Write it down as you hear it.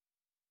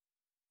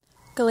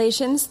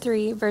Galatians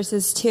 3,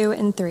 verses 2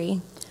 and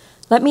 3.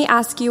 Let me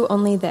ask you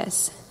only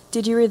this.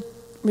 Did you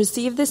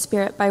receive the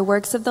Spirit by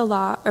works of the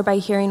law or by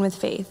hearing with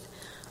faith?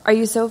 Are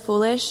you so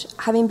foolish?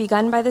 Having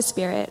begun by the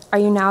Spirit, are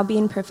you now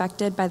being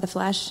perfected by the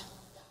flesh?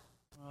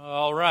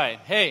 All right.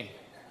 Hey.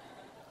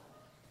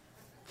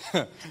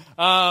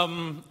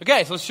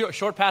 Okay, so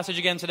short passage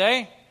again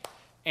today.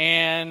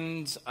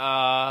 And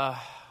how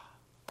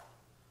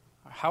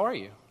are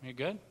you? Are you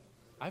good?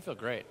 I feel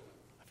great.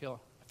 I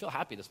feel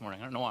happy this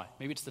morning. I don't know why.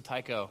 Maybe it's the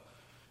Tycho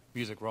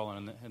music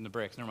rolling in the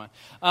breaks. Never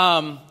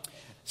mind.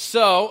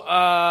 So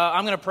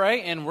I'm going to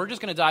pray, and we're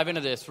just going to dive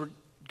into this. We're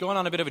going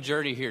on a bit of a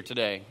journey here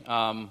today.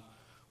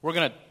 We're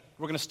going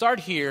to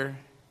start here,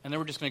 and then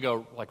we're just going to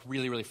go like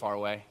really, really far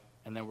away,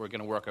 and then we're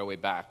going to work our way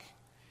back.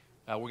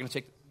 We're going to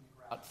take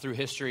through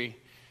history,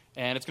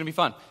 and it's going to be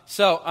fun.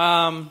 So,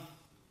 all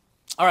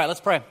right,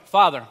 let's pray.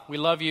 Father, we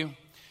love you.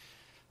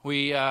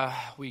 We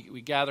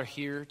gather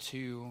here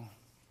to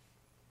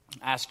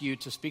ask you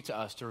to speak to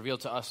us, to reveal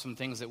to us some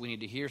things that we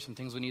need to hear, some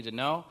things we need to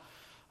know.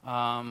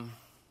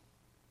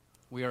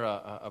 We are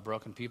a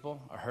broken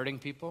people, a hurting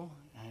people,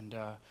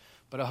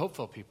 but a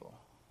hopeful people.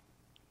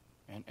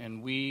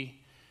 And we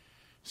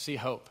see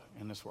hope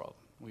in this world.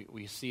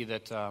 We see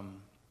that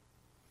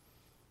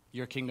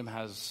your kingdom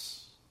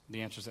has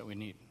the answers that we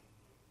need.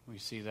 We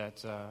see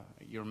that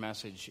your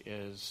message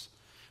is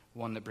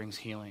one that brings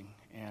healing.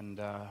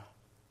 And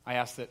I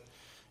ask that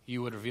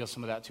you would reveal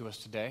some of that to us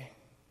today,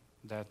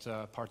 that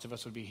parts of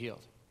us would be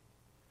healed,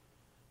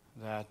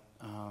 that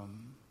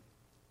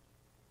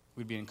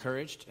we'd be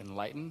encouraged,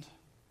 enlightened,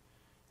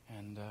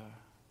 and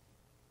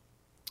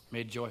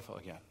made joyful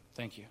again.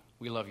 Thank you.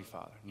 We love you,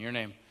 Father. In your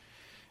name,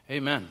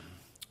 amen.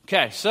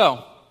 Okay,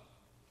 so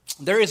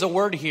there is a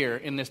word here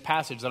in this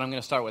passage that I'm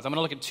going to start with. I'm going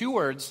to look at two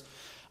words.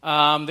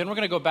 Then we're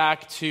going to go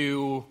back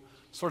to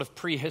sort of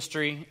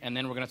prehistory, and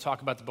then we're going to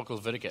talk about the book of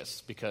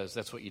Leviticus, because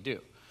that's what you do.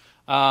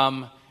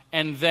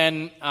 And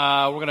then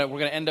we're going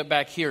to end up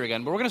back here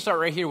again. But we're going to start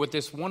right here with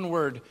this one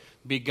word,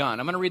 begun.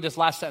 I'm going to read this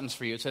last sentence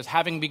for you. It says,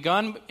 having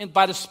begun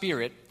by the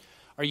Spirit,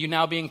 are you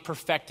now being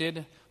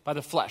perfected by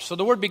the flesh? So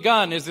the word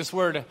begun is this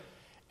word,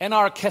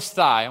 enarchestai.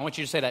 I want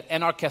you to say that,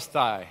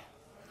 enarchestai.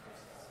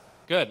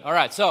 Good. All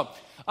right. So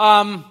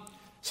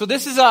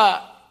this is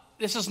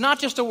not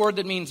just a word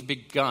that means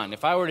begun.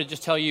 If I were to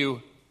just tell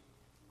you,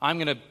 I'm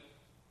going to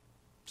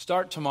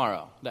start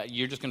tomorrow, that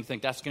you're just going to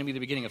think that's going to be the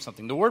beginning of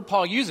something. The word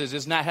Paul uses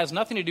has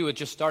nothing to do with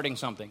just starting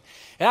something.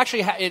 It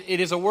actually it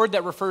is a word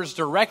that refers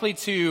directly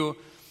to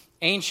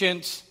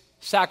ancient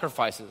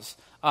sacrifices,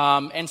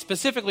 and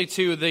specifically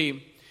to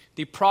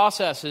the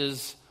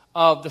processes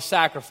of the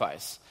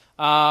sacrifice.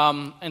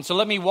 And so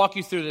let me walk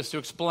you through this to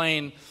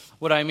explain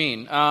what I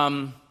mean.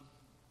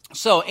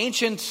 So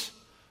ancient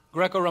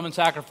Greco-Roman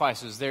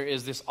sacrifices, there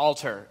is this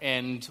altar,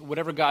 and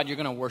whatever god you're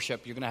going to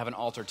worship, you're going to have an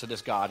altar to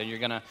this god, and you're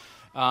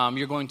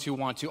going to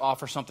want to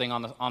offer something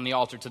on the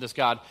altar to this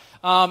god.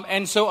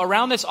 And so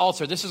around this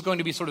altar, this is going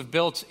to be sort of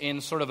built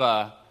in sort of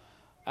a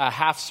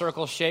half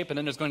circle shape, and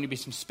then there's going to be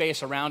some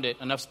space around it,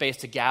 enough space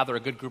to gather a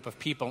good group of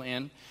people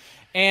in.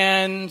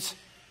 And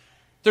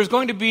there's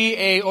going to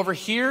be over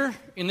here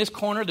in this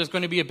corner, there's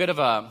going to be a bit of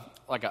a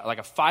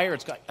fire.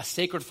 It's got a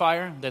sacred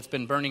fire that's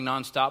been burning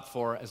nonstop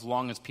for as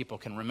long as people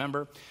can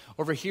remember.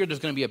 Over here, there's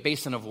going to be a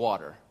basin of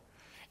water.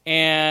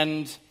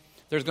 And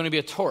there's going to be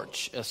a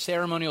torch, a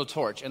ceremonial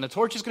torch. And the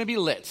torch is going to be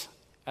lit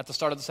at the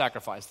start of the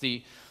sacrifice.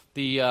 The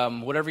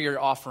whatever you're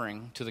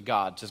offering to the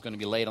gods is going to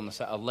be laid on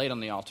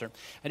the altar.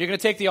 And you're going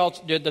to take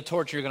the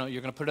torch, you're going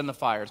to put it in the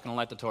fire. It's going to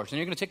light the torch. And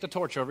you're going to take the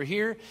torch over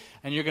here,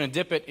 and you're going to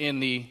dip it in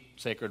the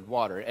sacred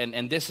water.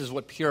 And this is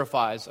what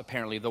purifies,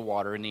 apparently, the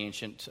water in the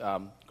ancient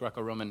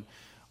Greco-Roman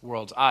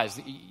world's eyes.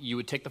 You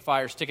would take the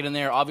fire, stick it in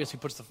there, obviously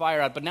puts the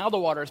fire out, but now the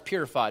water is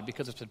purified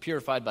because it's been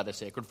purified by the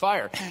sacred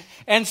fire.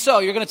 And so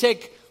you're going to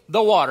take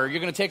the water,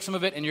 you're going to take some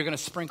of it, and you're going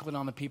to sprinkle it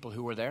on the people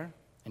who were there,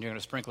 and you're going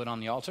to sprinkle it on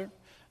the altar,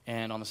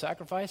 and on the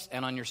sacrifice,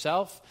 and on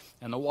yourself,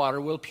 and the water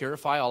will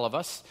purify all of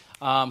us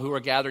who are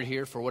gathered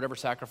here for whatever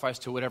sacrifice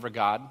to whatever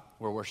god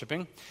we're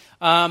worshiping.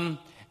 And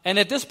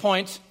at this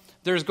point,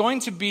 there's going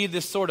to be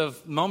this sort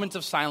of moment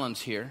of silence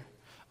here.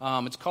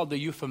 It's called the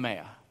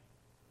euphemia.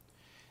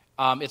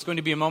 It's going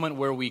to be a moment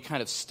where we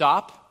kind of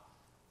stop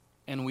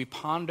and we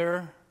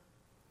ponder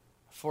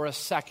for a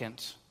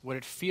second what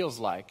it feels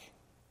like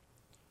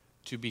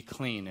to be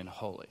clean and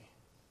holy.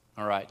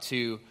 All right,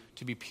 to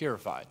be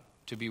purified,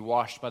 to be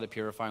washed by the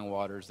purifying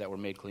waters that were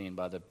made clean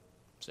by the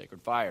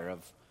sacred fire of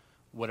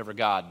whatever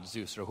god,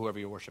 Zeus or whoever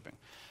you're worshiping.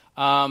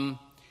 And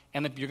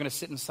then you're going to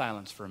sit in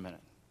silence for a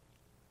minute.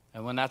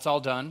 And when that's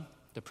all done,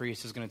 the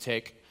priest is going to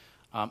take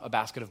a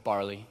basket of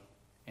barley,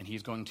 and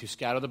he's going to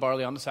scatter the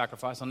barley on the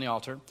sacrifice, on the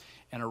altar,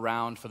 and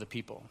around for the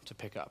people to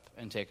pick up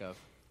and take of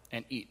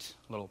and eat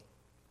little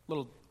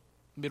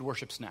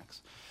mid-worship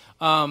snacks.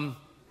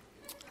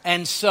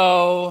 And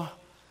so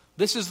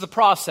this is the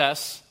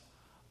process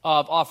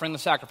of offering the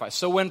sacrifice.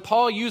 So when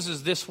Paul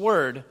uses this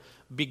word,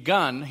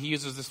 begun, he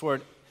uses this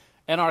word,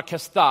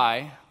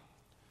 enarchestai,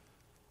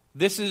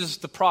 this is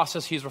the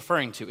process he's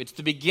referring to. It's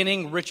the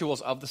beginning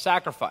rituals of the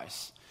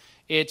sacrifice.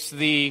 It's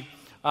the,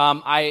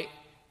 when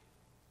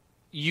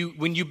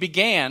you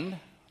began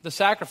the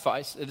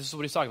sacrifice, this is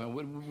what he's talking about.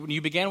 When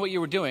you began what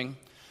you were doing,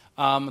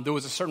 there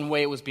was a certain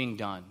way it was being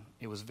done.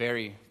 It was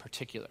very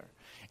particular.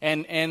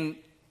 And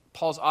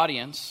Paul's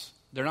audience,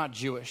 they're not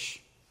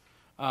Jewish.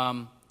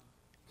 And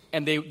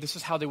this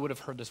is how they would have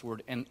heard this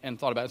word and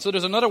thought about it. So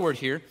there's another word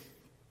here.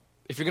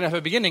 If you're going to have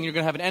a beginning, you're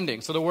going to have an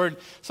ending. So the word,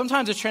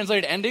 sometimes it's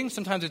translated ending,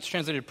 sometimes it's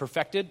translated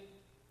perfected.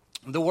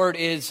 The word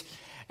is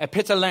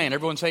epitelein.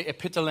 Everyone say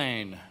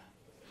epitelein.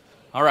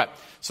 All right.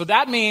 So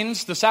that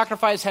means the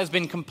sacrifice has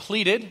been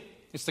completed.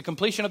 It's the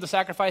completion of the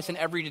sacrifice in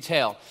every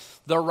detail.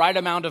 The right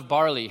amount of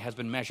barley has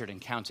been measured and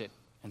counted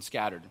and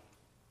scattered.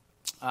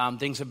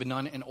 Things have been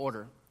done in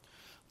order.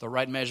 The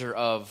right measure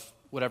of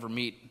whatever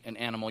meat and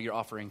animal you're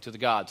offering to the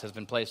gods has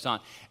been placed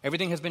on.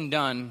 Everything has been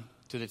done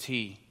to the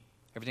T.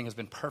 Everything has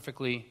been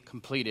perfectly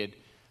completed,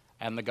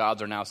 and the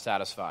gods are now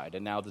satisfied.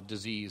 And now the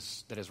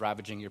disease that is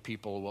ravaging your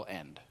people will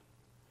end.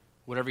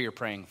 Whatever you're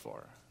praying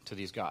for to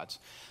these gods.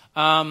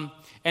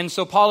 And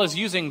so Paul is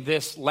using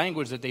this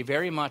language that they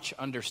very much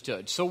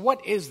understood. So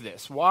what is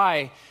this?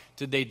 Why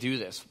did they do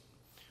this?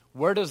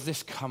 Where does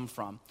this come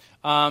from?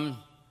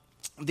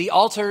 The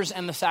altars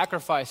and the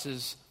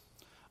sacrifices,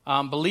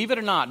 believe it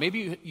or not,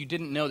 maybe you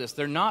didn't know this,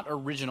 they're not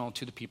original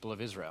to the people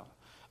of Israel.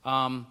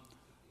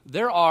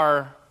 There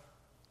are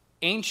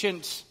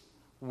ancient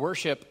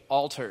worship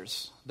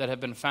altars that have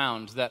been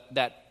found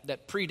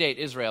that predate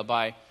Israel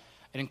by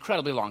an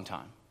incredibly long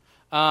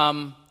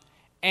time.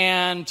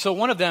 And so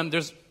one of them,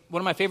 there's one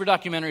of my favorite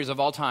documentaries of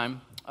all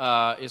time,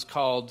 is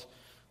called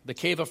The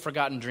Cave of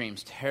Forgotten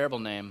Dreams. Terrible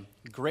name,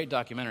 great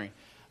documentary.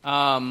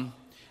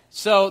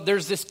 So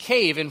there's this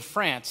cave in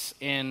France,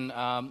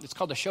 it's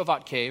called the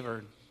Chauvet Cave,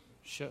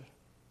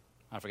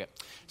 I forget,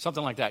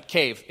 something like that,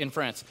 cave in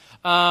France.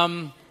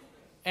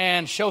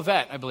 And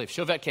Chauvet, I believe,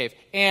 Chauvet Cave.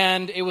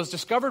 And it was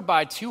discovered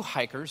by two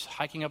hikers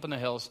hiking up in the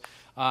hills.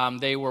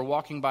 They were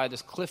walking by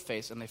this cliff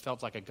face, and they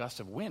felt like a gust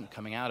of wind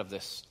coming out of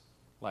this,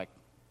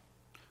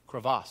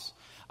 crevasse.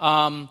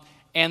 And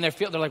they're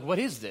like, what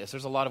is this?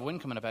 There's a lot of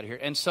wind coming up out of here.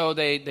 And so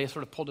they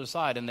sort of pulled it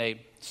aside, and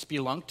they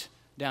spelunked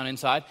down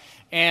inside.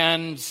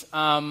 And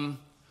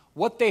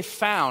what they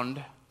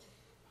found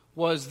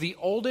was the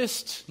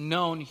oldest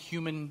known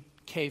human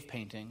cave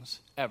paintings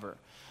ever.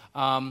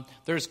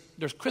 There's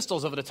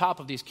crystals over the top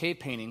of these cave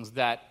paintings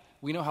that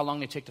we know how long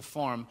they take to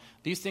form.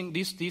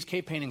 These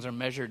cave paintings are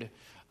measured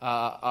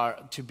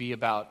estimated to be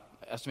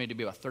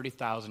about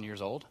 30,000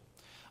 years old.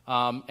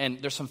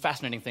 And there's some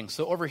fascinating things.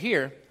 So over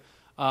here,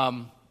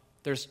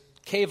 there's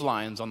cave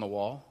lions on the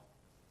wall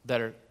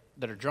that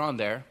are drawn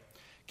there.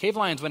 Cave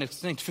lions went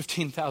extinct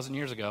 15,000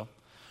 years ago.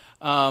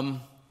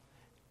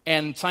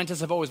 And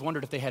scientists have always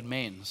wondered if they had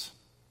manes.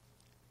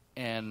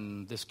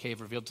 And this cave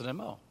revealed to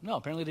them, oh, no,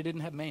 apparently they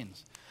didn't have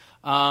manes.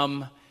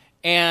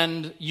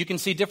 And you can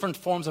see different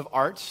forms of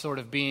art sort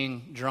of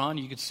being drawn.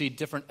 You can see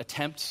different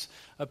attempts.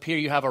 Up here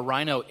you have a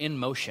rhino in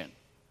motion.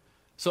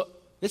 So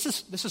this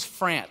is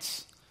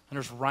France. And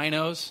there's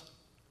rhinos,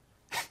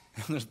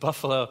 and there's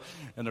buffalo,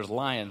 and there's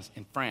lions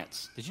in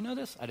France. Did you know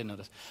this? I didn't know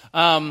this.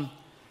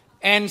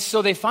 And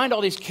so they find all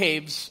these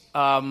caves.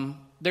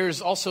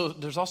 There's also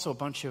a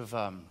bunch of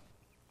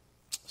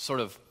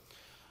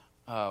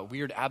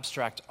weird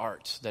abstract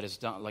art that is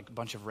done, like a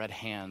bunch of red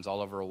hands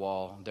all over a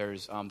wall.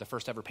 There's the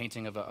first ever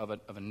painting of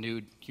a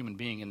nude human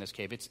being in this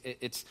cave.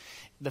 It's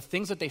the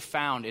things that they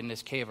found in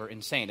this cave are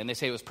insane, and they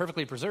say it was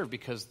perfectly preserved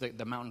because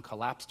the mountain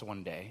collapsed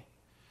one day.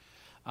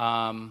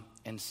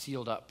 And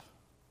sealed up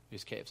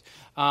these caves.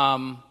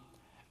 And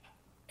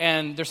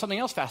there's something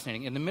else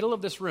fascinating. In the middle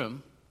of this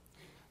room,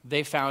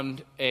 they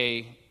found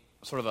a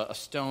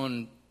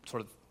stone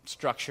sort of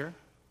structure,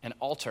 an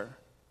altar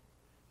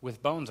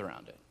with bones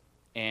around it,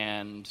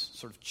 and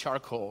sort of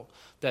charcoal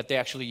that they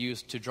actually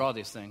used to draw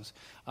these things.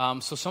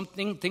 So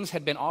things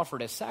had been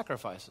offered as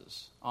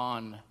sacrifices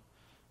on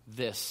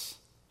this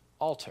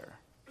altar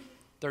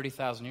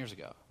 30,000 years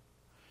ago.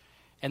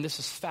 And this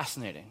is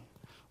fascinating.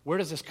 Where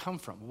does this come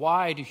from?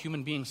 Why do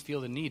human beings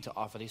feel the need to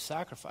offer these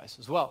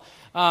sacrifices? Well,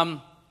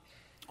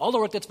 all the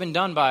work that's been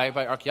done by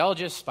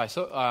archaeologists, by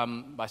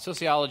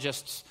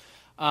sociologists,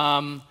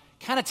 kind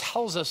of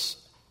tells us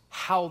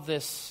how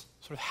this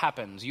sort of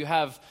happens.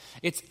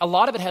 A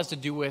lot of it has to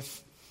do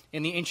with,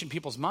 in the ancient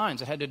people's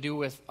minds, it had to do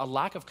with a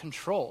lack of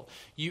control.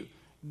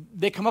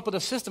 They come up with a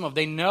system of,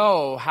 they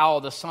know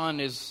how the sun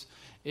is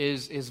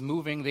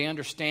moving. They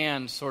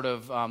understand sort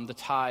of the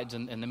tides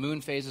and the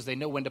moon phases. They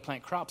know when to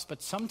plant crops.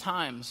 But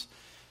sometimes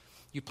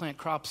you plant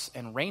crops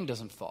and rain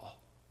doesn't fall.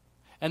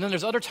 And then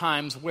there's other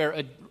times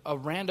where a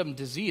random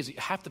disease,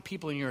 half the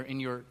people in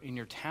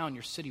your town,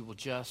 your city, will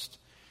just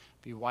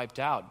be wiped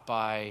out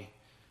by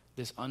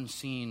this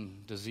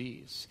unseen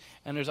disease.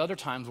 And there's other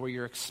times where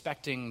you're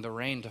expecting the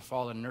rain to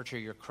fall and nurture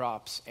your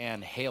crops,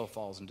 and hail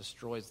falls and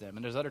destroys them.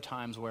 And there's other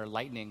times where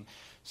lightning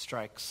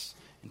strikes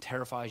and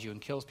terrifies you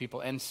and kills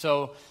people. And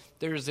so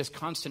there's this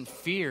constant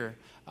fear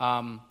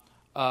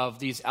of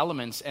these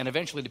elements, and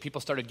eventually the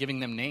people started giving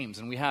them names.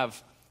 And we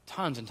have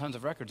tons and tons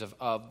of records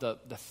of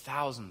the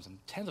thousands and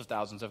tens of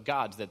thousands of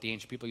gods that the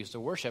ancient people used to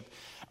worship.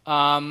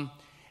 And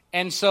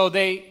so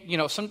they,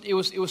 it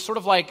was sort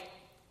of like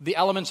the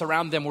elements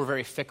around them were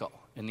very fickle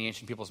in the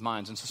ancient people's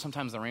minds. And so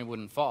sometimes the rain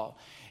wouldn't fall.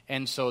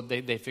 And so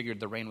they figured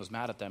the rain was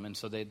mad at them. And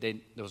so there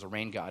was a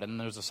rain god, and then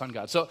there was a sun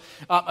god. So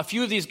a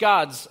few of these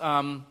gods,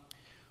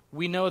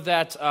 we know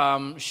that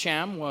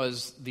Sham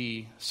was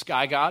the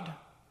sky god,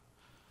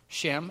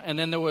 Shem. And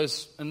then there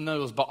was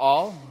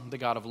Baal, the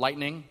god of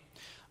lightning.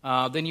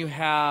 Then you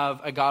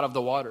have a god of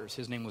the waters.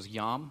 His name was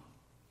Yam.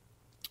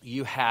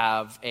 You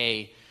have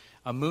a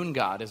moon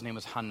god. His name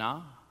was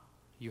Hana.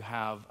 You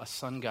have a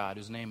sun god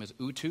whose name is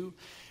Utu.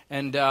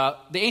 And the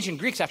ancient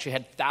Greeks actually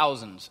had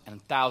thousands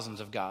and thousands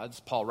of gods.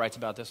 Paul writes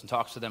about this and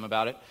talks to them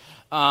about it.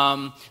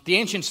 The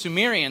ancient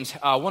Sumerians,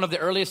 one of the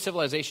earliest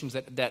civilizations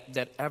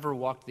that ever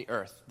walked the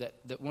earth,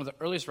 that one of the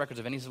earliest records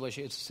of any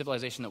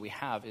civilization that we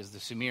have is the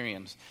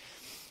Sumerians.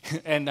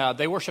 And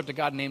they worshipped a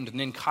god named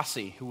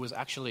Ninkasi, who was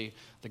actually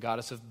the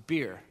goddess of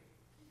beer.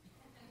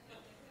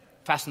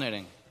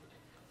 Fascinating.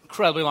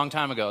 Incredibly long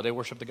time ago, they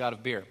worshipped the god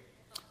of beer.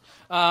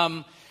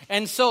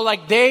 And so,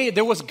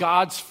 there was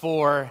gods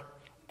for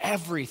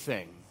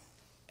everything.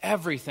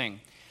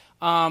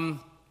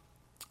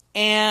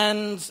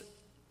 And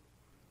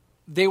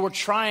they were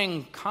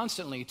trying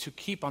constantly to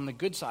keep on the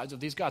good sides of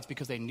these gods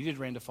because they needed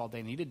rain to fall,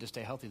 they needed to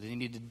stay healthy, they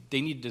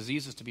needed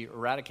diseases to be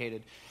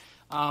eradicated.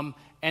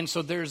 And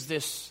so there's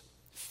this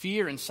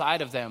fear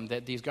inside of them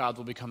that these gods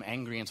will become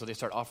angry, and so they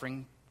start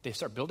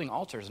building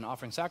altars and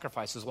offering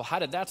sacrifices. Well, how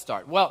did that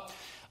start? Well,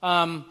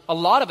 a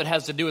lot of it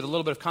has to do with a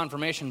little bit of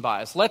confirmation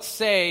bias. Let's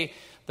say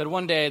that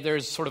one day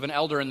there's sort of an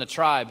elder in the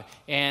tribe,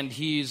 and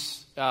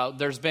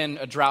there's been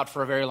a drought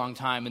for a very long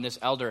time, and this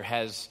elder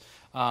has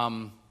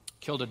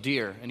killed a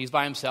deer, and he's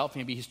by himself.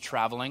 Maybe he's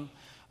traveling.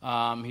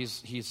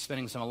 He's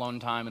spending some alone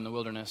time in the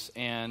wilderness,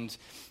 and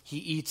he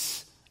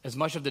eats as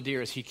much of the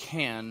deer as he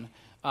can,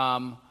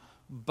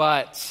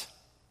 but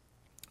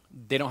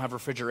they don't have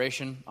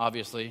refrigeration,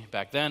 obviously,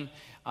 back then.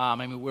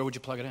 Where would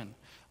you plug it in?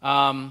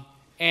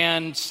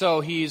 And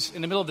so he's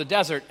in the middle of the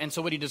desert, and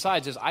so what he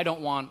decides is, I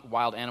don't want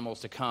wild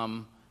animals to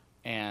come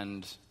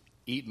and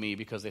eat me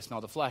because they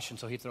smell the flesh, and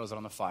so he throws it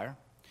on the fire.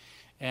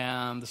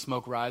 And the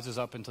smoke rises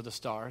up into the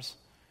stars.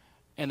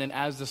 And then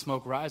as the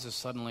smoke rises,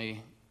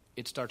 suddenly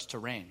it starts to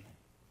rain.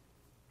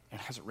 It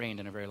hasn't rained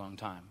in a very long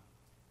time.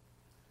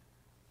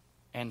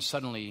 And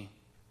suddenly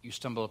you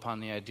stumble upon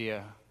the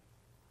idea,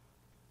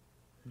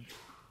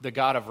 the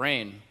god of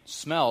rain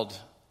smelled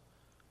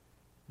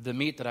the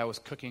meat that I was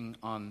cooking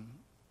on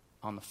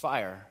the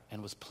fire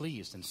and was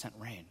pleased and sent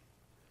rain.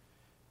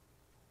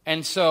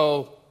 And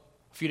so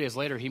a few days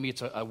later, he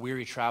meets a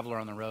weary traveler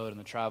on the road, and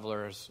the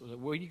traveler is,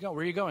 where are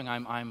you going?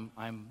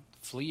 I'm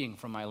fleeing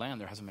from my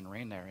land. There hasn't been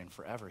rain there in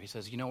forever. He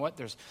says, you know what?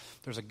 There's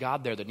a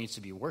God there that needs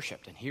to be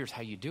worshipped, and here's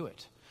how you do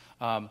it.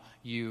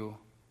 You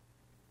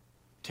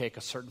take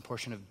a certain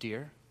portion of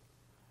deer,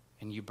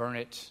 and you burn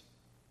it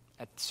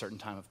at a certain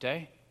time of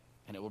day,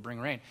 and it will bring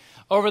rain.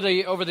 Over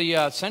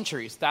the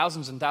centuries,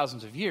 thousands and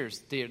thousands of years,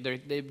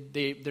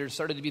 there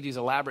started to be these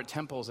elaborate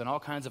temples and all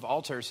kinds of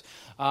altars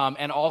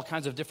and all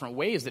kinds of different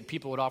ways that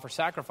people would offer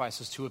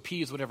sacrifices to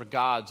appease whatever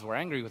gods were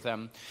angry with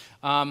them.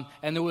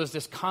 And there was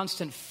this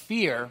constant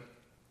fear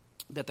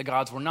that the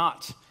gods were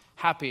not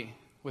happy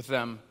with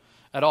them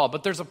at all.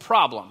 But there's a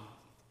problem.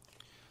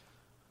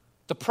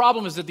 The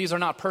problem is that these are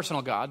not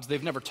personal gods.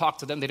 They've never talked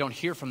to them. They don't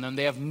hear from them.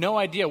 They have no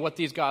idea what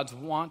these gods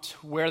want,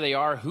 where they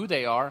are, who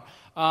they are,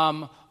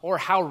 or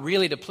how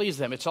really to please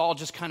them. It's all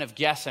just kind of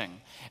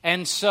guessing.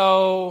 And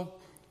so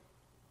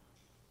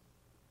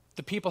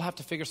the people have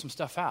to figure some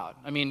stuff out.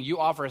 You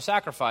offer a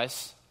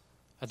sacrifice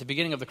at the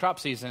beginning of the crop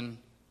season,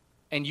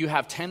 and you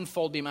have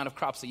tenfold the amount of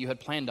crops that you had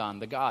planned on.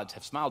 The gods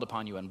have smiled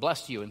upon you and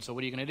blessed you, and so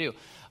what are you going to do?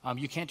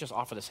 You can't just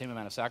offer the same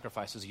amount of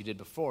sacrifices you did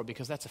before,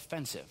 because that's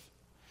offensive.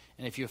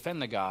 And if you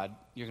offend the God,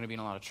 you're going to be in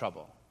a lot of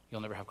trouble. You'll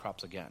never have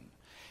crops again.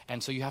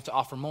 And so you have to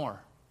offer more.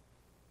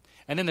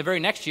 And then the very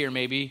next year,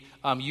 maybe,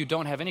 you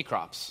don't have any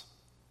crops.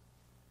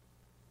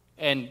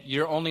 And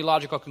your only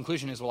logical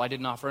conclusion is, well, I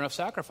didn't offer enough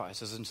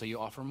sacrifices, and so you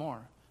offer more.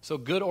 So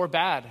good or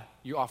bad,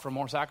 you offer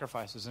more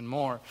sacrifices and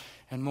more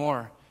and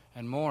more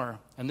and more.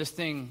 And this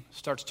thing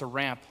starts to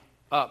ramp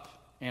up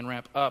and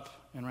ramp up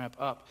and ramp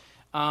up.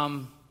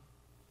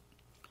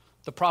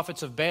 The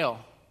prophets of Baal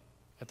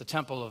at the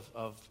temple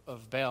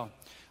of Baal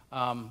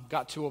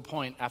got to a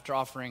point after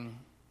offering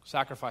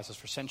sacrifices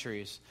for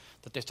centuries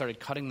that they started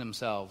cutting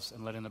themselves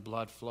and letting the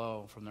blood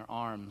flow from their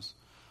arms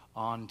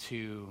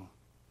onto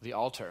the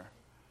altar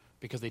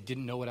because they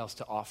didn't know what else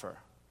to offer,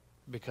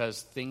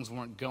 because things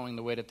weren't going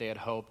the way that they had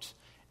hoped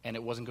and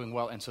it wasn't going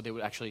well. And so they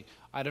would actually,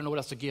 I don't know what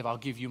else to give. I'll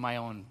give you my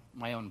own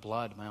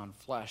blood, my own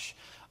flesh.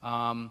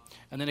 And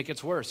then it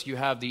gets worse. You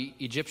have the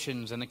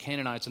Egyptians and the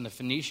Canaanites and the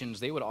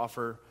Phoenicians. They would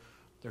offer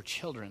their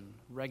children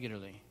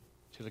regularly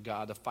to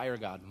the fire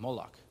god,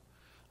 Moloch.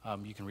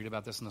 You can read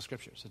about this in the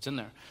scriptures. It's in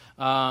there.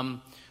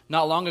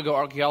 Not long ago,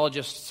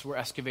 archaeologists were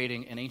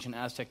excavating an ancient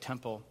Aztec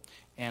temple,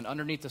 and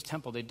underneath this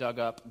temple, they dug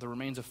up the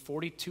remains of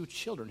 42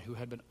 children who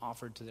had been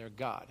offered to their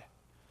god.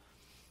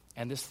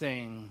 And this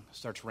thing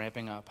starts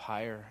ramping up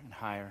higher and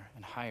higher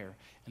and higher.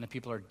 And the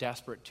people are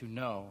desperate to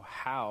know,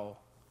 how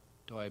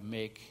do I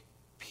make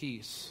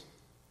peace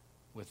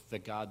with the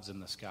gods in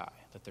the sky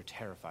that they're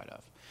terrified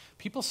of?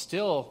 People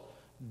still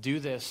do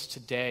this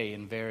today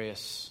in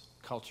various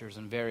cultures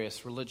and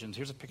various religions.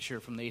 Here's a picture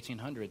from the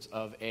 1800s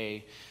of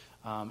an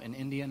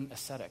Indian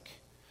ascetic.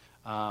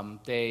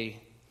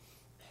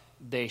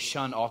 They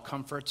shun all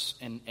comforts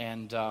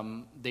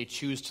and they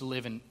choose to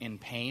live in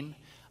pain.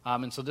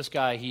 And so this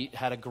guy, he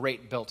had a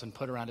grate built and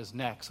put around his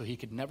neck so he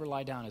could never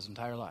lie down his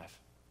entire life.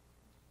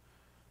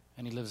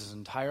 And he lives his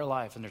entire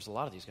life, and there's a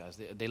lot of these guys,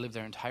 they live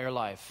their entire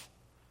life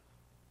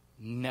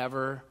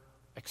never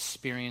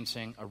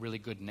experiencing a really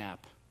good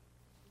nap.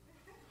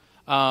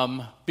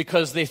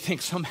 Because they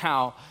think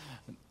somehow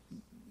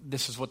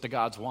this is what the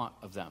gods want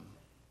of them.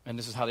 And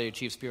this is how they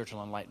achieve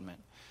spiritual enlightenment.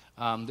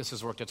 This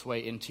has worked its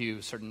way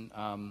into certain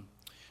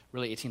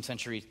really 18th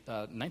century,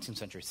 19th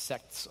century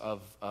sects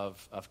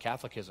of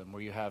Catholicism,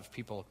 where you have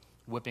people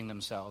whipping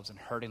themselves and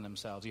hurting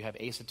themselves. You have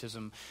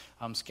asceticism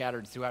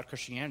scattered throughout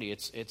Christianity.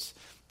 It's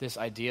this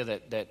idea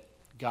that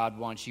God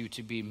wants you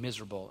to be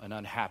miserable and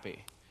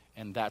unhappy,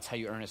 and that's how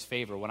you earn his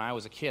favor. When I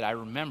was a kid, I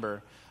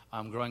remember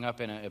growing up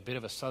in a bit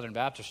of a Southern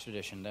Baptist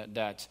tradition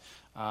that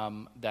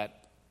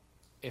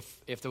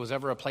if there was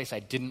ever a place I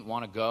didn't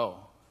want to go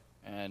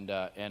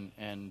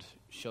and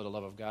show the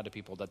love of God to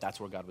people, that's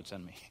where God would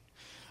send me.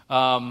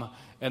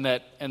 And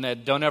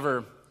that don't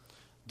ever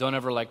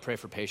like pray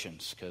for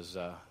patience, because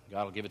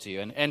God will give it to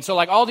you. And so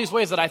like all these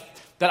ways that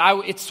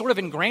it's sort of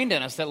ingrained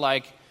in us that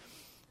like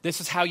this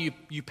is how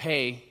you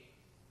pay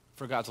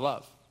for God's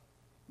love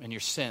and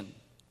your sin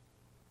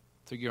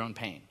through your own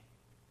pain.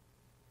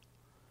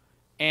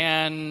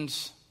 And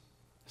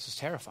this is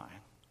terrifying.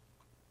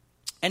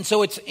 And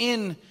so it's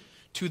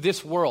into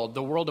this world,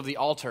 the world of the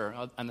altar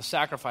and the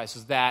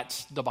sacrifices,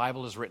 that the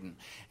Bible is written.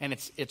 And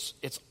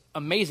it's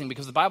amazing,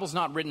 because the Bible's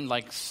not written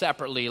like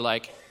separately,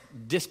 like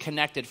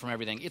disconnected from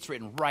everything. It's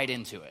written right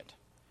into it.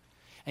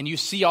 And you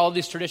see all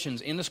these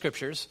traditions in the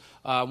scriptures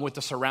with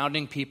the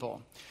surrounding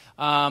people.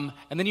 And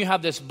then you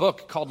have this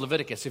book called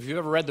Leviticus. If you've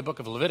ever read the book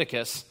of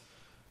Leviticus,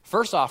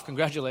 first off,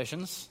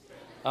 congratulations.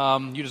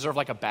 You deserve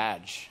like a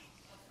badge.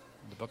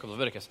 The book of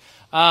Leviticus.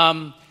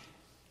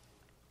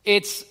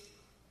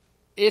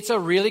 It's a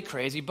really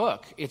crazy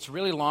book. It's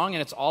really long,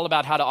 and it's all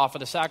about how to offer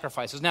the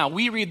sacrifices. Now,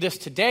 we read this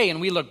today, and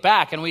we look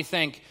back, and we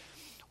think,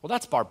 well,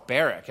 that's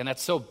barbaric, and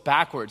that's so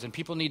backwards, and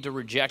people need to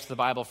reject the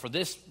Bible for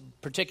this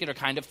particular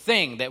kind of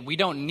thing, that we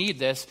don't need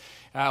this.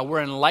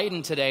 We're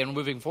enlightened today and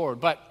moving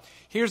forward. But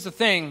here's the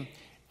thing.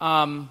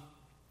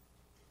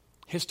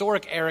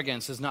 Historic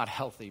arrogance is not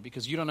healthy,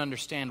 because you don't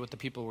understand what the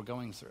people were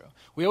going through.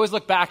 We always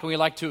look back, and we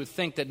like to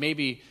think that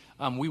maybe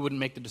we wouldn't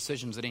make the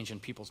decisions that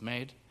ancient peoples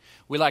made.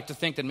 We like to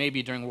think that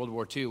maybe during World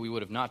War II, we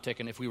would have not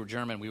taken, if we were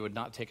German, we would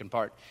not have taken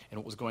part in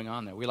what was going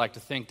on there. We like to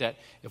think that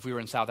if we were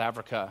in South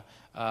Africa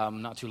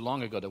not too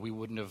long ago, that we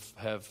wouldn't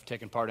have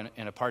taken part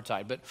in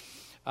apartheid. But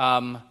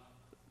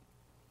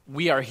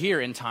we are here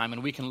in time,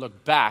 and we can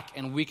look back,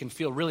 and we can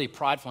feel really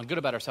prideful and good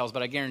about ourselves,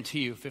 but I guarantee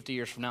you, 50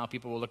 years from now,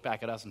 people will look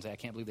back at us and say, I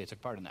can't believe they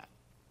took part in that.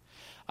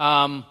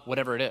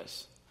 Whatever it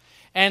is.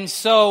 And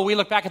so we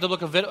look back at the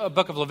book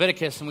of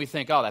Leviticus, and we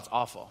think, oh, that's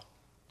awful.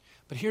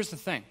 But here's the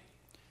thing.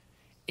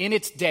 In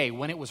its day,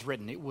 when it was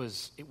written, it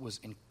was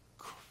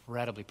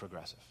incredibly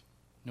progressive.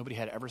 Nobody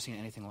had ever seen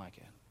anything like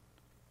it.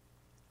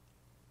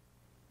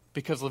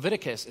 Because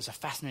Leviticus is a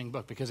fascinating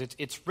book, because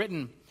it's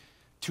written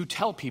to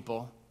tell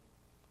people,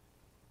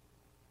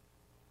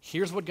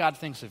 here's what God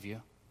thinks of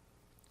you.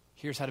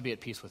 Here's how to be at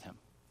peace with him.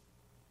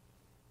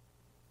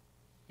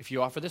 If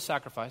you offer this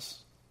sacrifice,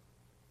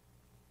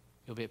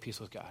 you'll be at peace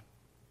with God.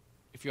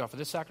 If you offer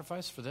this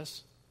sacrifice for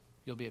this,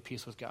 you'll be at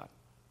peace with God.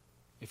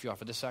 If you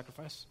offer this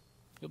sacrifice,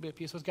 you'll be at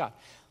peace with God.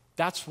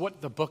 That's what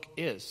the book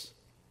is.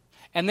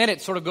 And then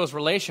it sort of goes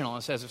relational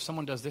and says, if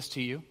someone does this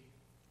to you,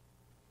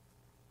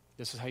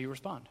 this is how you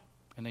respond.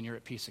 And then you're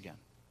at peace again.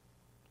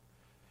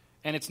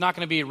 And it's not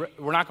going to be,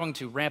 we're not going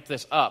to ramp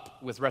this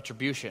up with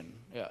retribution,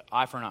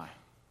 eye for an eye.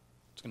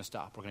 It's going to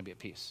stop. We're going to be at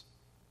peace.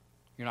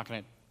 You're not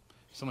going to,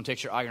 if someone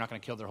takes your eye, you're not going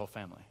to kill their whole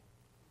family,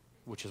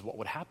 which is what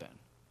would happen.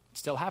 It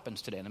still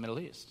happens today in the Middle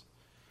East.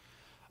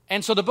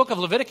 And so the book of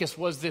Leviticus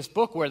was this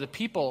book where the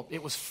people,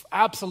 it was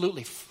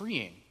absolutely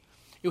freeing.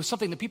 It was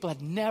something that people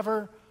had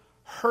never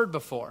heard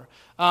before.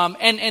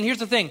 And here's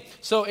the thing.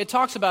 So it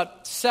talks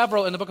about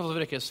several, in the book of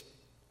Leviticus,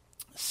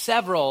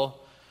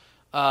 several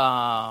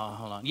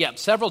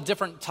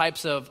different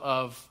types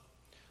of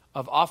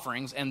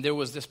offerings. And there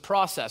was this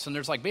process. And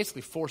there's like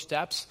basically 4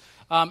 steps.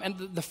 And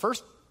the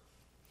first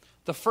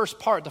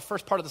part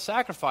of the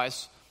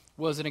sacrifice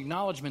was an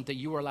acknowledgement that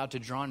you were allowed to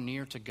draw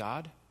near to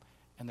God,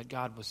 and that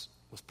God was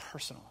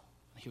personal.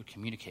 He would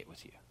communicate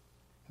with you.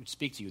 He would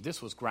speak to you. This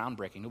was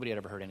groundbreaking. Nobody had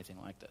ever heard anything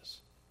like this.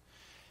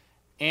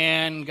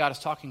 And God is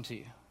talking to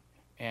you,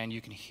 and you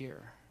can hear,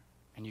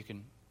 and you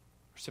can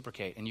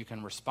reciprocate, and you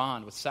can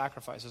respond with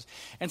sacrifices.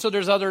 And so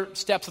there's other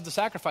steps of the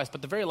sacrifice,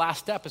 but the very last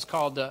step is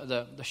called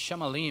the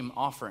Shemalim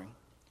offering.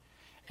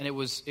 And it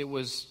was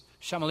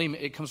Shemalim,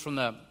 it comes from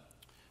the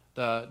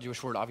The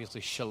Jewish word,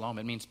 obviously, shalom.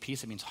 It means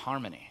peace. It means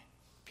harmony.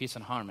 Peace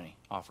and harmony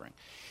offering.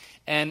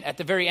 And at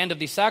the very end of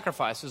these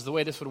sacrifices, the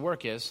way this would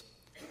work is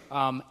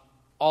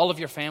all of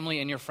your family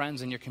and your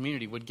friends and your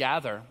community would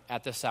gather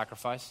at this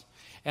sacrifice,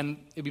 and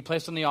it would be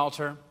placed on the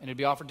altar, and it would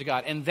be offered to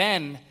God. And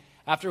then,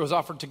 after it was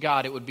offered to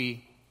God, it would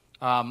be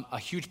a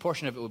huge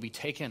portion of it would be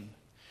taken,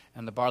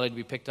 and the barley would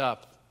be picked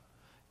up,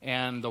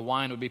 and the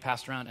wine would be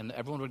passed around, and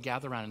everyone would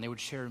gather around, and they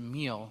would share a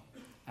meal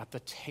at the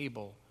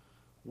table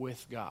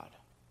with God.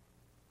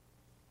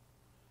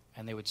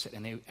 And they would sit,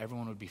 and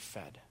everyone would be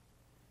fed.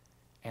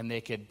 And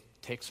they could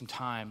take some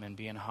time and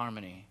be in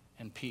harmony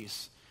and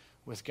peace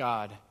with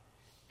God,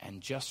 and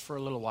just for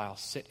a little while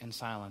sit in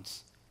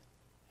silence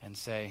and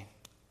say,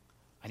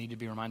 I need to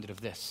be reminded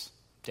of this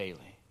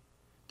daily,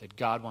 that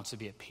God wants to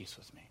be at peace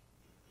with me.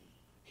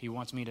 He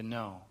wants me to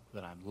know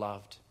that I'm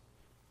loved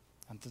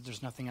and that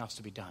there's nothing else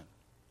to be done.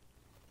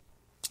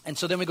 And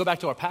so then we go back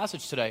to our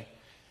passage today,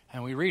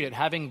 and we read it,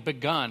 having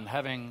begun,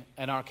 having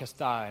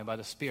anarchestai by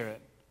the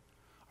Spirit,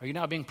 are you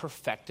now being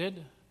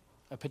perfected,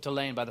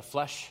 epitelein by the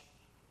flesh?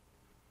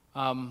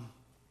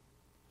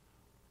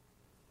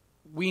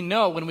 We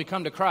know when we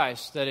come to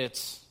Christ that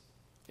it's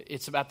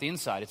about the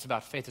inside. It's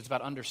about faith. It's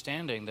about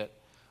understanding that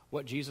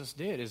what Jesus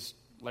did is,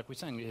 like we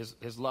sang,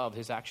 his love,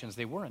 his actions,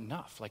 they were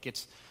enough.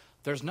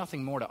 There's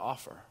nothing more to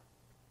offer.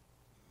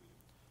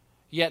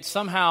 Yet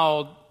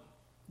somehow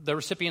the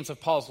recipients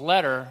of Paul's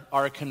letter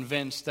are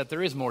convinced that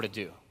there is more to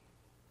do.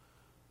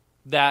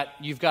 That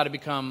you've got to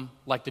become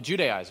like the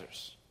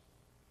Judaizers.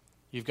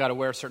 You've got to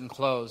wear certain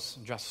clothes,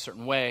 dress a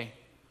certain way,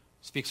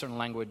 speak certain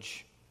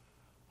language,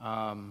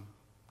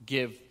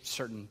 give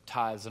certain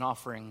tithes and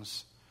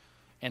offerings,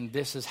 and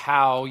this is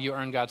how you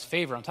earn God's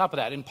favor on top of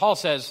that. And Paul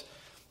says,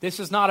 this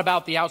is not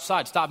about the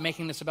outside. Stop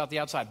making this about the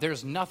outside.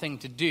 There's nothing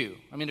to do.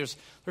 I mean, there's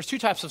two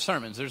types of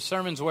sermons. There's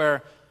sermons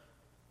where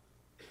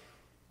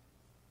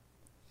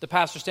the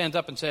pastor stands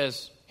up and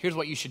says, here's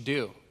what you should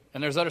do.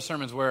 And there's other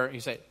sermons where he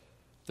says,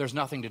 there's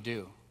nothing to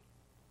do.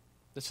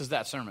 This is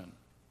that sermon.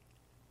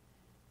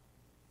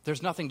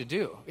 There's nothing to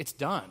do. It's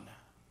done.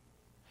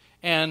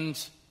 And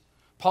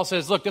Paul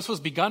says, look, this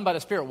was begun by the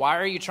Spirit. Why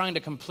are you trying to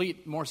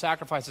complete more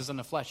sacrifices in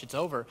the flesh? It's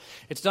over.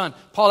 It's done.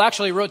 Paul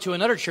actually wrote to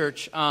another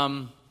church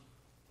there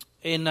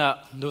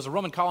was a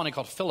Roman colony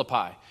called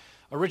Philippi.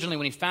 Originally,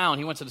 when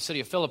he went to the city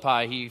of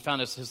Philippi, he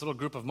found his little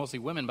group of mostly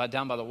women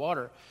down by the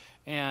water.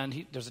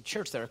 And there's a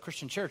church there, a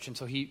Christian church. And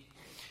so he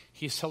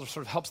sort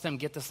of helps them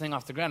get this thing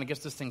off the ground and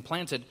gets this thing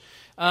planted.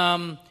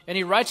 And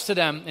he writes to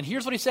them, and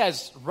here's what he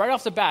says right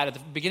off the bat at the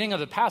beginning of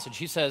the passage.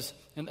 He says,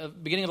 in the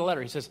beginning of the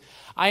letter, he says,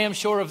 I am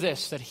sure of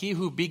this, that he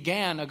who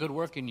began a good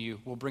work in you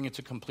will bring it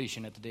to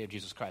completion at the day of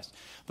Jesus Christ.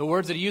 The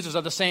words that he uses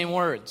are the same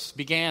words.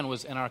 Began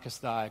was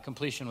anarchestai.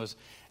 Completion was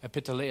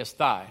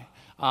epiteleistai.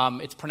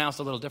 It's pronounced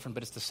a little different,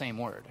 but it's the same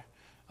word.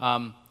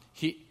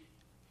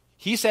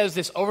 He says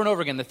this over and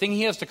over again. The thing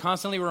he has to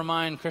constantly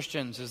remind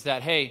Christians is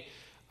that, hey,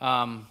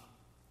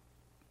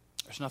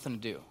 there's nothing to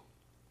do.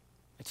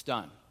 It's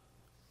done.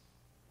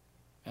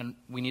 And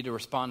we need to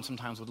respond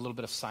sometimes with a little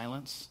bit of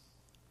silence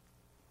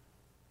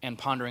and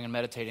pondering and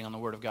meditating on the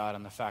Word of God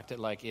and the fact that,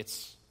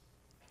 it's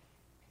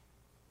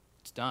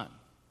done.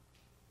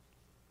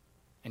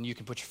 And you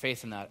can put your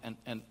faith in that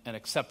and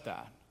accept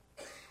that.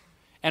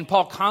 And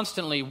Paul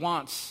constantly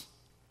wants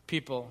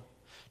people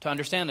to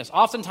understand this.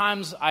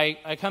 Oftentimes,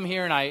 I come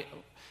here and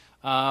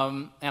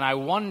I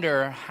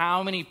wonder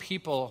how many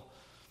people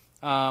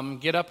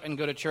get up and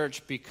go to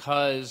church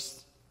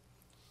because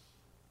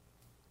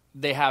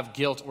they have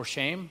guilt or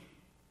shame,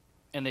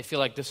 and they feel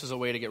like this is a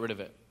way to get rid of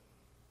it.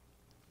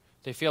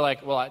 They feel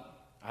like, well,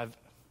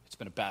 it's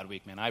been a bad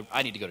week, man.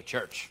 I need to go to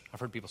church. I've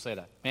heard people say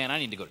that. Man, I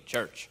need to go to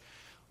church.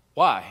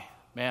 Why?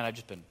 Man, I've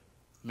just been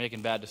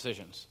making bad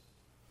decisions.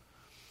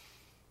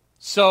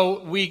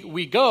 So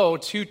we go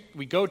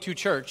to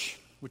church,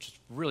 which is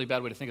a really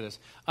bad way to think of this.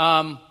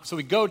 So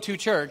we go to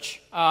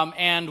church,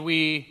 and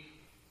we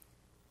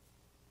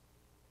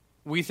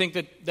think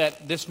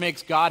that this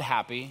makes God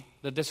happy,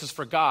 that this is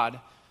for God.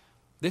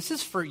 This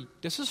is for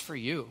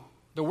you.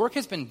 The work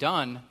has been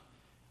done.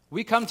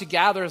 We come to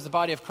gather as the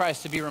body of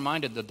Christ to be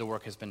reminded that the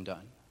work has been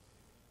done.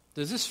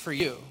 This is for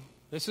you.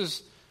 This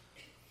is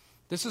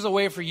a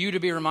way for you to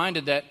be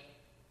reminded that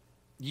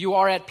you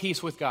are at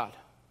peace with God.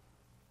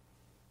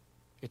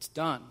 It's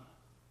done.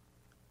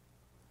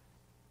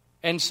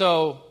 And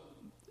so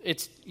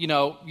it's, we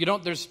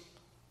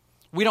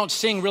don't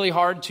sing really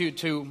hard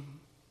to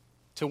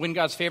win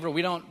God's favor.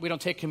 We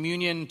don't take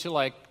communion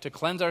to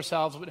cleanse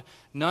ourselves.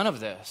 None of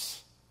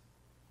this.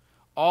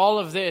 All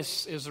of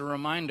this is a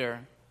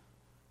reminder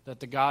that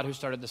the God who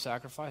started the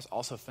sacrifice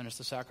also finished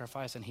the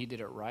sacrifice, and he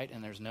did it right,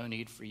 and there's no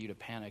need for you to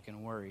panic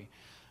and worry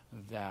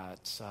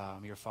that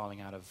you're falling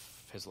out of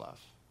his love.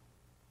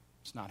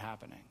 It's not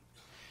happening.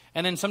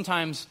 And then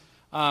sometimes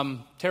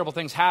terrible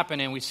things happen,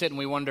 and we sit and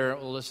we wonder,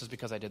 well, this is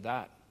because I did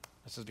that.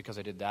 This is because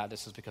I did that.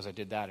 This is because I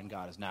did that, and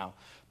God is now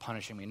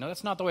punishing me. No,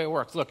 that's not the way it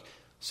works. Look,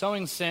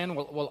 sowing sin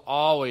will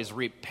always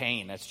reap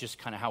pain. That's just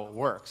kind of how it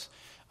works.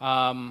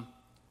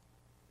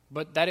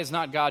 But that is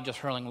not God just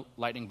hurling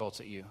lightning bolts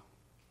at you.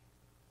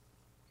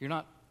 you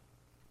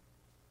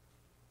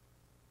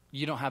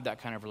don't have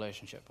that kind of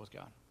relationship with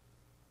God.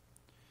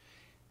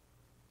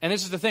 And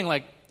this is the thing,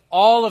 like,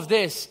 all of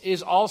this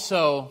is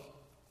also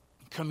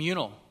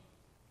communal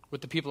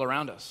with the people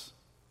around us.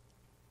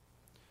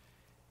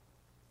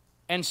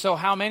 And so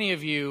how many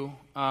of you,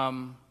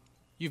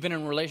 you've been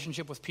in a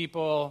relationship with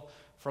people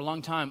for a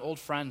long time, old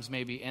friends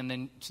maybe, and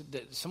then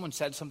someone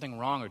said something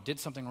wrong or did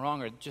something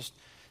wrong, or just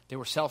they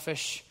were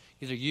selfish,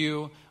 either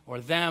you or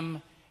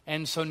them,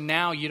 and so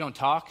now you don't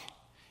talk,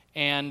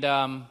 and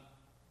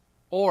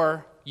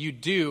or you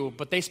do,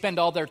 but they spend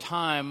all their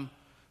time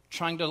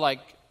trying to like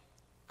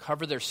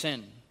cover their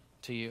sin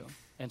to you.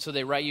 And so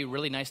they write you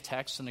really nice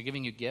texts, and they're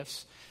giving you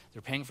gifts.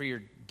 They're paying for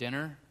your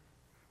dinner,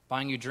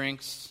 buying you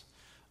drinks,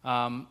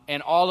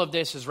 and all of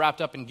this is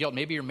wrapped up in guilt.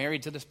 Maybe you're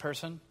married to this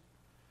person,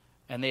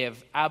 and they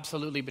have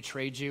absolutely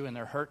betrayed you, and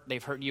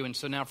they've hurt you, and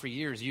so now for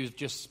years you've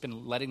just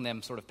been letting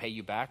them sort of pay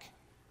you back,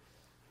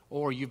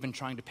 or you've been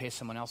trying to pay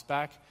someone else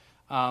back.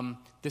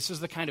 This is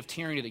the kind of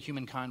tyranny that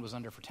humankind was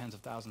under for tens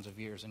of thousands of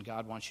years, and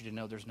God wants you to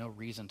know there's no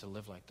reason to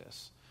live like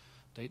this.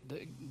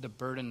 The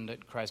burden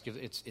that Christ gives,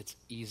 it's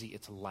easy,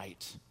 it's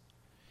light.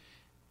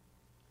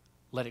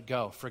 Let it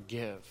go,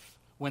 forgive.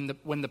 When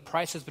the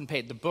price has been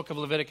paid, the book of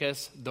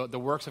Leviticus, the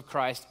works of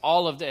Christ,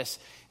 all of this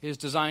is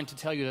designed to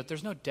tell you that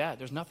there's no debt,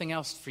 there's nothing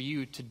else for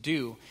you to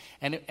do.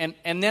 And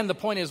then the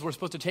point is we're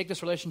supposed to take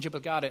this relationship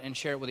with God and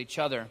share it with each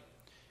other.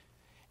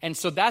 And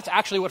so that's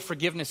actually what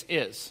forgiveness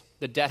is.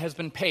 The debt has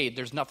been paid,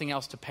 there's nothing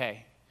else to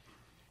pay.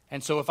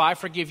 And so if I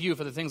forgive you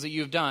for the things that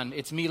you've done,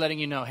 it's me letting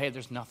you know, hey,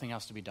 there's nothing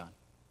else to be done.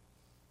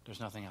 There's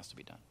nothing else to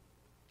be done.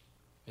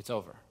 It's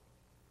over.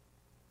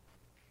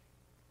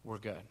 We're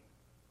good.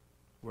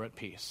 We're at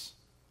peace.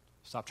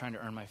 Stop trying to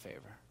earn my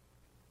favor.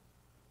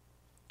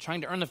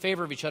 Trying to earn the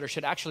favor of each other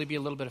should actually be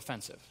a little bit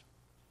offensive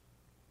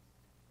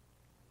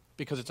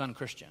because it's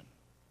unchristian.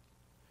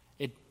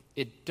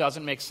 It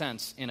doesn't make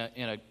sense in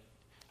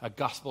a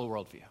gospel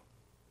worldview.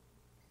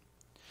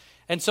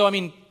 And so, I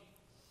mean,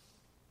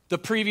 the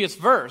previous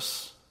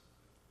verse,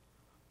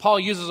 Paul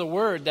uses a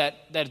word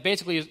that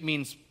basically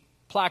means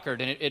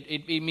placard, and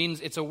it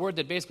means, it's a word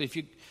that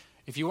basically,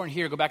 if you weren't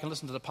here, go back and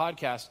listen to the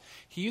podcast.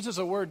 He uses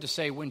a word to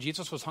say when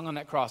Jesus was hung on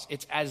that cross,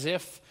 it's as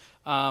if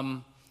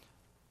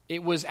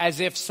it was as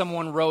if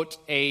someone wrote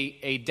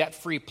a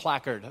debt-free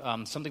placard,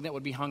 something that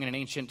would be hung in an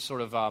ancient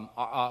sort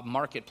of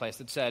marketplace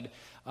that said,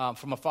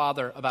 from a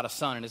father about a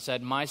son, and it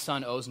said, my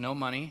son owes no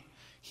money,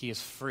 he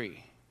is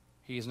free.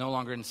 He is no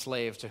longer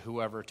enslaved to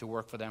whoever to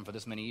work for them for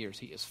this many years.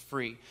 He is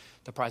free.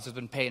 The price has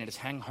been paid, and it is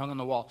hung on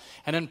the wall.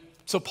 And then,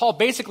 so Paul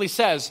basically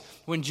says,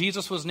 when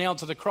Jesus was nailed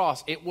to the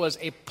cross, it was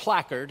a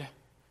placard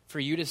for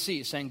you to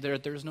see, saying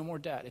there's no more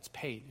debt. It's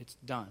paid. It's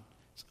done.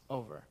 It's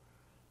over.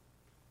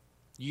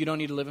 You don't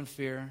need to live in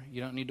fear.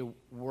 You don't need to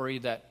worry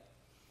that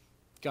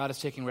God is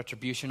taking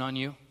retribution on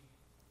you.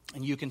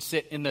 And you can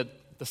sit in the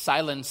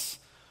silence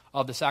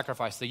of the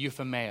sacrifice, the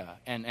euphemia,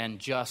 and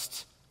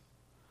just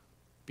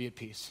be at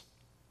peace.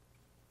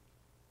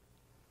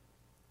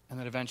 And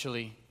then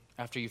eventually,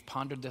 after you've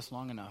pondered this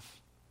long enough,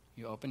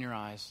 you open your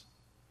eyes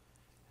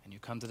and you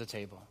come to the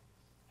table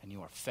and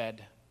you are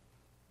fed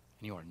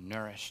and you are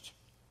nourished.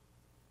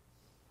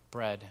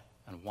 Bread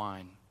and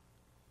wine.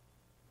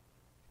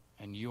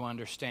 And you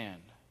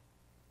understand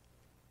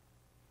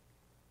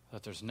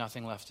that there's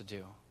nothing left to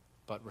do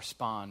but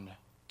respond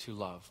to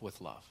love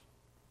with love.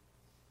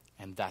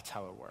 And that's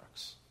how it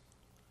works.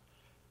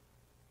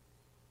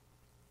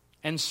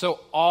 And so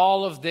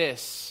all of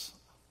this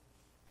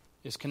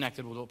is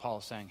connected with what Paul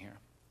is saying here.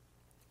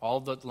 All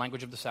the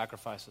language of the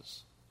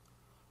sacrifices,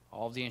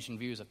 all of the ancient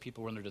views that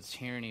people were under the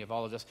tyranny of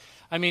all of this.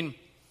 I mean,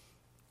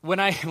 when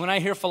I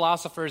hear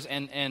philosophers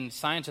and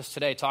scientists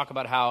today talk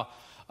about how,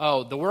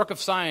 the work of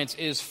science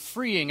is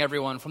freeing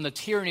everyone from the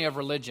tyranny of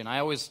religion, I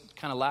always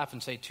kind of laugh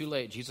and say, too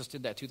late. Jesus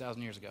did that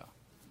 2,000 years ago.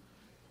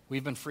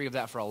 We've been free of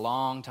that for a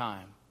long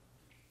time.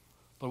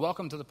 But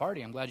welcome to the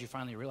party. I'm glad you're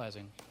finally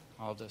realizing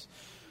all of this.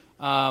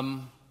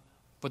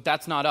 But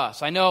that's not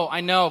us. I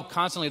know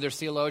constantly there's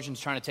theologians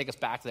trying to take us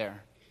back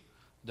there.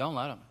 Don't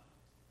let them.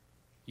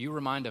 You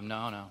remind them,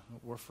 no,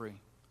 we're free.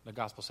 The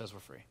gospel says we're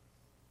free.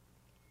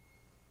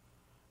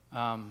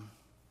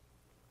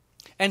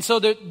 And so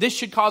this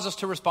should cause us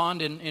to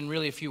respond in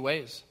really a few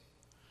ways.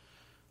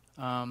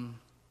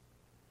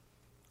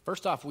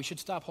 First off, we should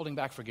stop holding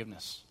back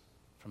forgiveness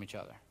from each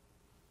other.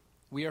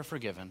 We are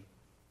forgiven.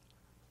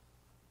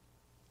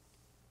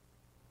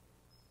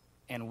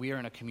 And we are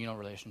in a communal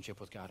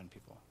relationship with God and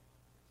people.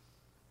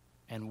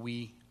 And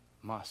we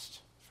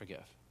must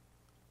forgive.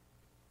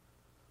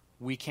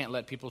 We can't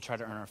let people try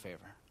to earn our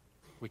favor.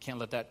 We can't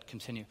let that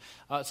continue.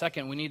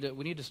 Second, we need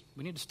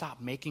to stop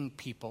making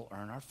people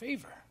earn our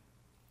favor.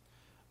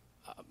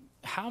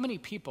 How many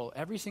people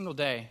every single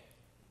day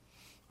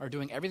are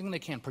doing everything they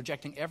can,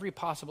 projecting every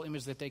possible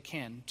image that they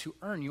can to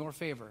earn your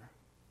favor,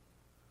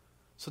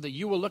 so that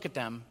you will look at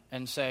them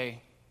and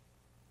say,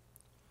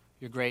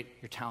 "You're great.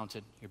 You're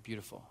talented. You're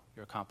beautiful.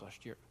 You're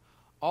accomplished. You're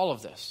all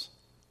of this."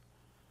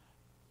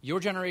 Your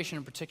generation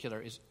in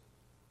particular is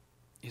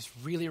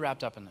really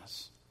wrapped up in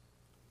this.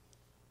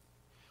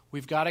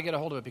 We've got to get a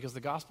hold of it because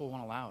the gospel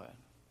won't allow it.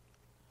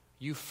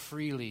 You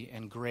freely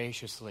and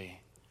graciously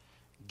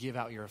give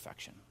out your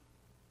affection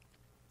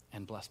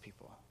and bless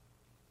people.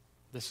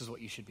 This is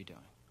what you should be doing.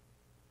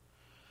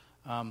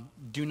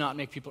 Do not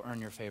make people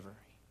earn your favor.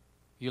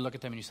 You look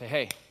at them and you say,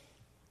 hey,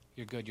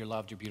 you're good, you're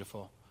loved, you're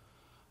beautiful.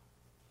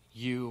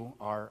 You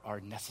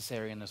are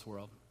necessary in this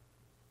world.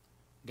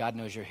 God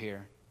knows you're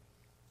here,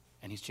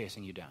 and he's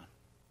chasing you down.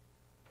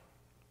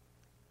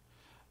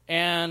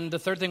 And the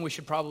third thing we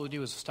should probably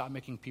do is stop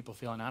making people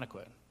feel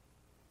inadequate,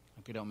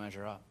 like we don't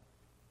measure up.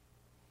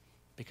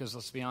 Because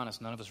let's be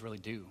honest, none of us really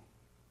do.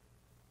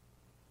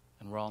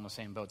 And we're all in the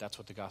same boat. That's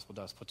what the gospel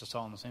does, puts us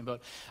all in the same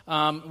boat.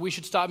 We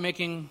should stop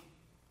making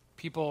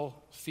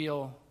people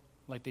feel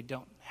like they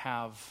don't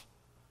have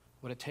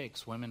what it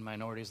takes. Women,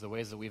 minorities, the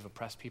ways that we've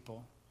oppressed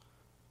people.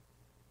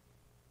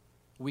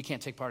 We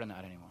can't take part in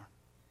that anymore.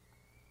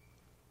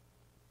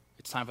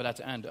 It's time for that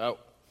to end.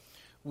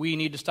 We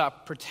need to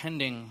stop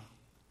pretending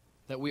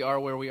that we are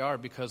where we are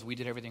because we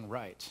did everything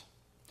right.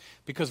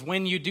 Because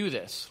when you do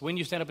this, when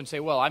you stand up and say,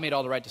 well, I made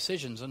all the right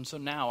decisions, and so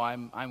now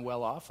I'm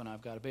well off, and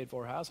I've got a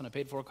paid-for house, and I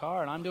paid for a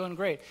car, and I'm doing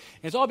great.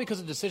 And it's all because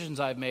of decisions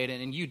I've made,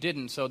 and you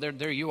didn't, so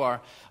there you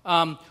are.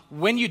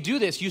 When you do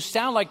this, you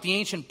sound like the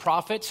ancient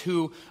prophets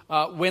who,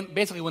 when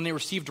they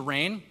received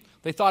rain,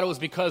 they thought it was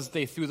because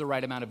they threw the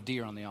right amount of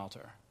deer on the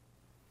altar.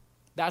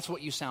 That's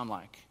what you sound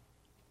like.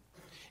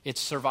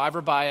 It's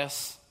survivor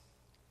bias.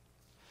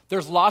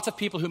 There's lots of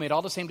people who made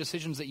all the same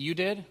decisions that you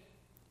did,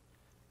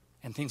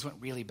 and things went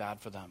really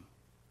bad for them.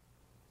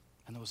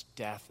 And there was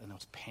death, and there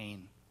was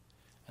pain,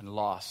 and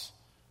loss,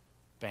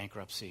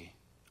 bankruptcy,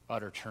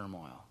 utter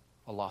turmoil,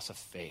 a loss of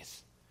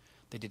faith.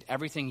 They did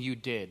everything you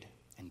did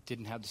and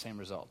didn't have the same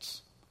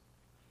results.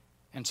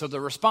 And so the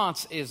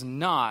response is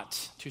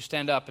not to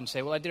stand up and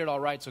say, well, I did it all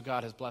right, so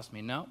God has blessed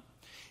me. No.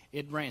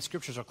 It rains.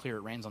 Scriptures are clear.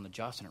 It rains on the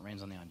just and it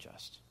rains on the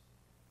unjust.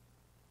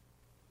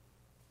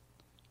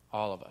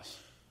 All of us.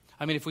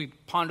 I mean, if we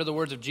ponder the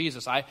words of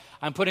Jesus,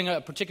 I'm putting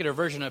a particular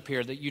version up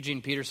here that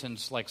Eugene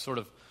Peterson's like sort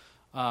of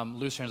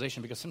loose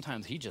translation because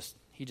sometimes he just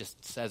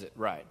says it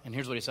right. And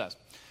here's what he says.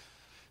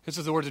 This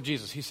is the words of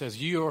Jesus. He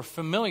says, you are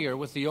familiar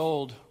with the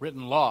old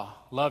written law,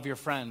 love your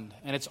friend,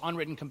 and its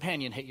unwritten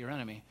companion, hate your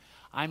enemy.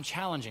 I'm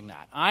challenging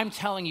that. I'm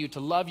telling you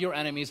to love your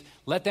enemies.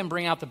 Let them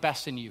bring out the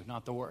best in you,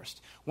 not the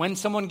worst. When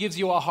someone gives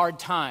you a hard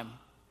time,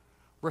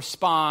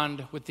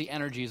 respond with the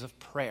energies of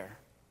prayer.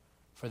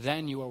 For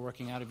then you are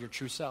working out of your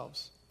true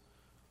selves,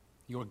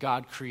 your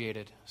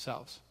God-created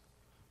selves.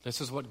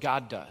 This is what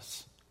God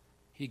does.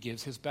 He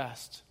gives his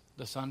best,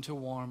 the sun to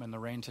warm and the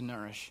rain to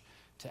nourish,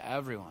 to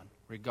everyone,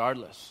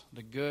 regardless,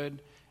 the good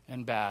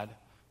and bad,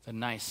 the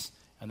nice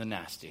and the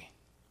nasty.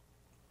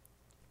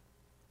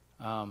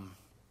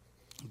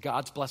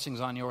 God's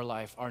blessings on your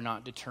life are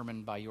not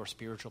determined by your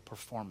spiritual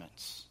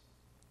performance.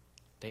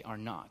 They are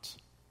not.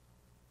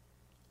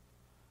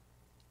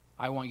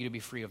 I want you to be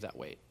free of that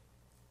weight.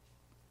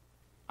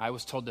 I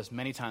was told this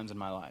many times in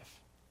my life.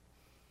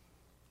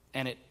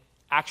 And it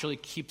actually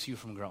keeps you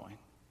from growing.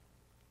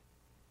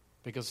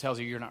 Because it tells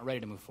you you're not ready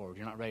to move forward.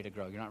 You're not ready to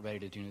grow. You're not ready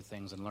to do new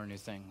things and learn new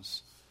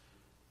things.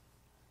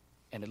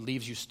 And it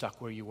leaves you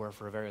stuck where you were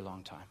for a very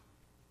long time.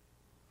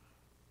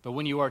 But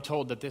when you are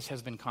told that this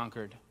has been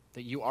conquered,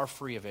 that you are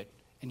free of it,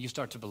 and you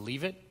start to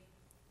believe it,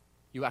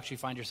 you actually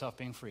find yourself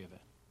being free of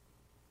it.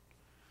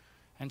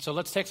 And so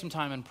let's take some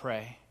time and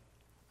pray.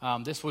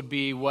 This would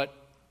be what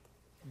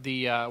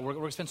we're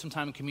going to spend some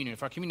time in communion.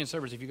 If our communion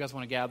servers, if you guys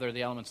want to gather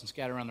the elements and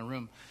scatter around the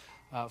room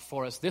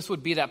for us, this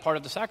would be that part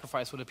of the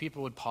sacrifice where the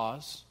people would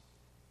pause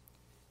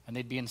and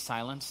they'd be in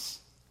silence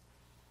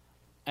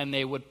and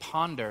they would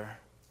ponder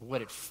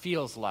what it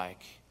feels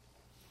like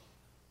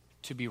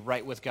to be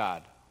right with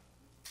God.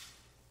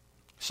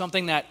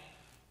 Something that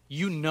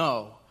you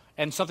know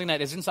and something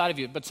that is inside of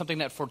you, but something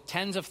that for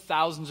tens of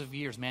thousands of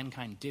years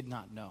mankind did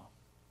not know.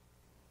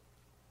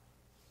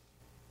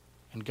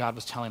 And God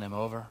was telling them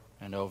over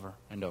and over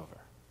and over.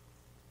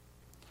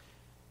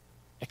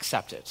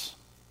 Accept it.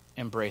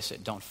 Embrace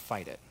it. Don't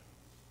fight it.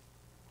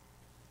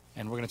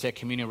 And we're going to take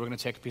communion. We're going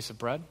to take a piece of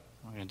bread.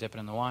 We're going to dip it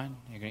in the wine.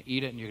 You're going to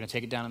eat it, and you're going to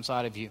take it down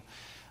inside of you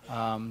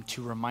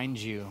to remind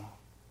you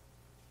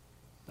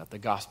that the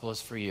gospel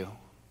is for you.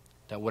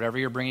 That whatever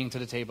you're bringing to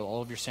the table,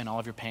 all of your sin, all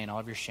of your pain, all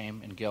of your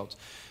shame and guilt,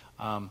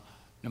 no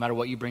matter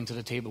what you bring to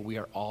the table, we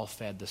are all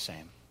fed the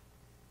same.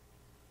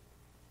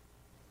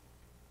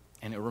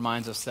 And it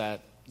reminds us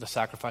that the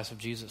sacrifice of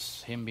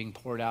Jesus, him being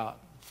poured out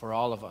for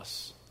all of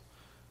us,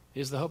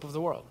 is the hope of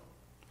the world.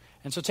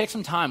 And so take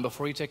some time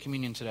before you take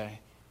communion today.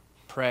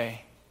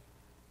 Pray.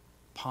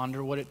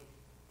 Ponder what it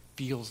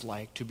feels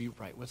like to be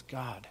right with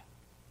God.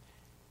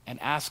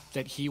 And ask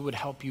that he would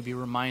help you be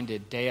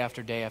reminded day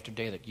after day after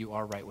day that you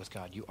are right with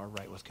God. You are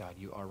right with God.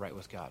 You are right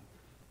with God.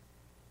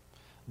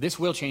 This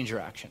will change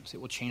your actions.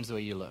 It will change the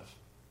way you live.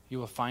 You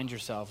will find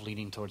yourself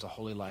leading towards a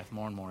holy life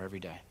more and more every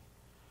day.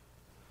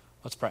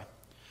 Let's pray.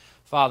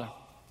 Father,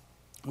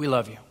 we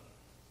love you.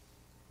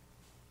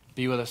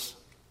 Be with us.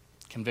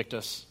 Convict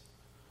us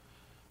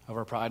of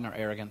our pride and our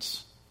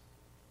arrogance.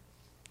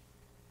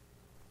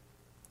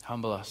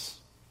 Humble us.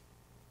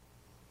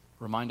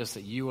 Remind us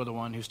that you are the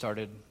one who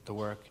started the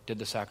work, did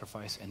the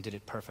sacrifice, and did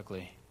it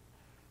perfectly.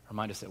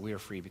 Remind us that we are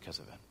free because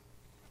of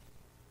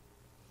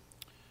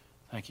it.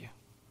 Thank you.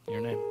 In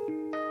your name.